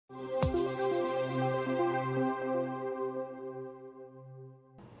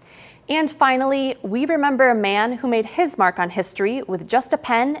And finally, we remember a man who made his mark on history with just a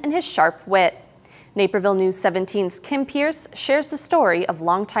pen and his sharp wit. Naperville News 17's Kim Pierce shares the story of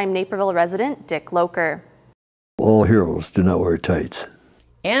longtime Naperville resident Dick Locher. All heroes do not wear tights.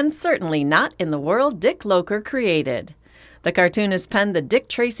 And certainly not in the world Dick Locher created. The cartoonist penned the Dick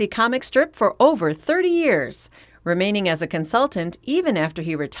Tracy comic strip for over 30 years, remaining as a consultant even after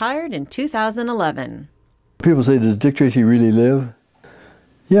he retired in 2011. People say, does Dick Tracy really live?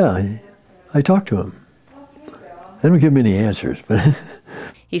 Yeah, I talked to him. I don't give him any answers, but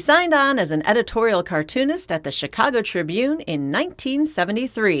he signed on as an editorial cartoonist at the Chicago Tribune in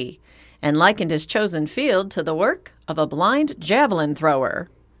 1973 and likened his chosen field to the work of a blind javelin thrower.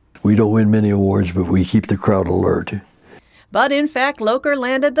 We don't win many awards, but we keep the crowd alert. But in fact, Locher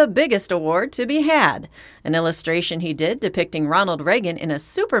landed the biggest award to be had. An illustration he did depicting Ronald Reagan in a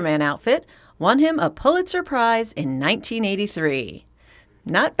Superman outfit won him a Pulitzer Prize in 1983.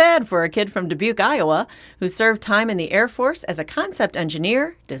 Not bad for a kid from Dubuque, Iowa, who served time in the Air Force as a concept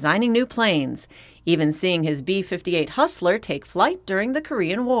engineer designing new planes, even seeing his B-58 Hustler take flight during the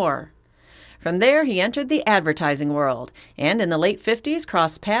Korean War. From there, he entered the advertising world, and in the late 50s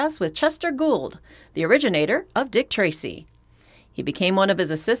crossed paths with Chester Gould, the originator of Dick Tracy. He became one of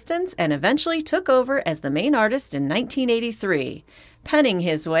his assistants and eventually took over as the main artist in 1983, penning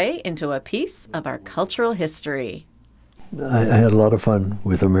his way into a piece of our cultural history. I had a lot of fun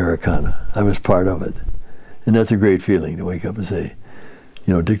with Americana. I was part of it. And that's a great feeling to wake up and say,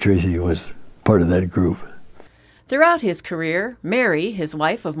 you know, Dick Tracy was part of that group. Throughout his career, Mary, his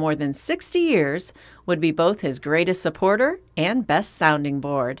wife of more than 60 years, would be both his greatest supporter and best sounding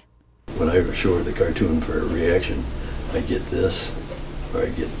board. When I show her the cartoon for a reaction, I get this, or I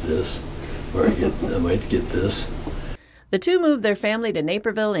get this, or I might get this. The two moved their family to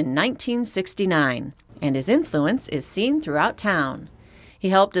Naperville in 1969, and his influence is seen throughout town. He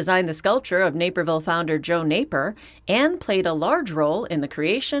helped design the sculpture of Naperville founder Joe Naper and played a large role in the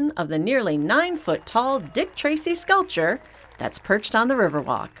creation of the nearly 9-foot-tall Dick Tracy sculpture that's perched on the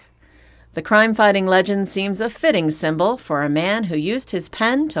Riverwalk. The crime-fighting legend seems a fitting symbol for a man who used his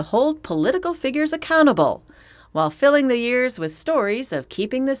pen to hold political figures accountable, while filling the years with stories of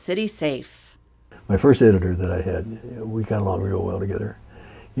keeping the city safe. My first editor that I had, we got along real well together.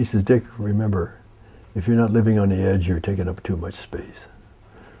 He says, Dick, remember, if you're not living on the edge, you're taking up too much space.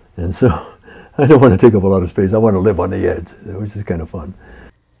 And so I don't want to take up a lot of space. I want to live on the edge, which is kind of fun.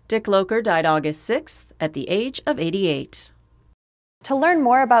 Dick Locher died August 6th at the age of 88. To learn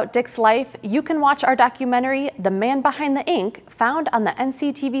more about Dick's life, you can watch our documentary, The Man Behind the Ink, found on the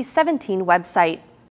NCTV 17 website.